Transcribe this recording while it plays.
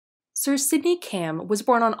Sir Sidney Camm was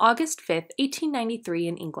born on August 5, 1893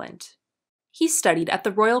 in England. He studied at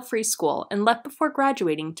the Royal Free School and left before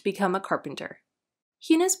graduating to become a carpenter.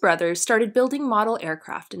 He and his brothers started building model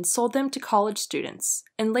aircraft and sold them to college students,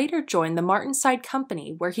 and later joined the Martinsyde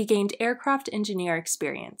Company where he gained aircraft engineer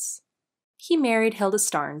experience. He married Hilda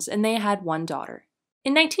Starnes and they had one daughter.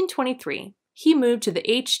 In 1923, he moved to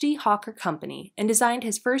the H.D. Hawker Company and designed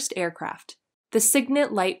his first aircraft, the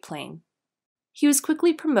Cygnet light plane. He was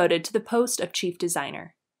quickly promoted to the post of chief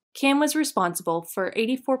designer. Camm was responsible for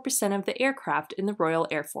 84% of the aircraft in the Royal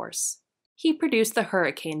Air Force. He produced the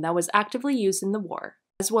Hurricane that was actively used in the war,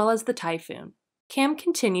 as well as the Typhoon. Camm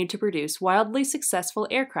continued to produce wildly successful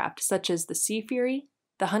aircraft such as the Sea Fury,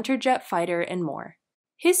 the Hunter jet fighter, and more.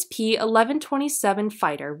 His P-1127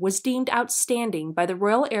 fighter was deemed outstanding by the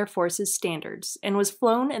Royal Air Force's standards and was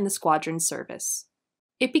flown in the squadron service.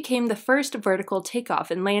 It became the first vertical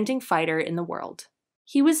takeoff and landing fighter in the world.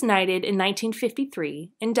 He was knighted in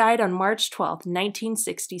 1953 and died on March 12,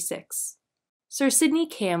 1966. Sir Sidney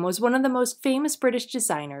Camm was one of the most famous British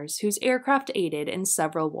designers whose aircraft aided in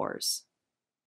several wars.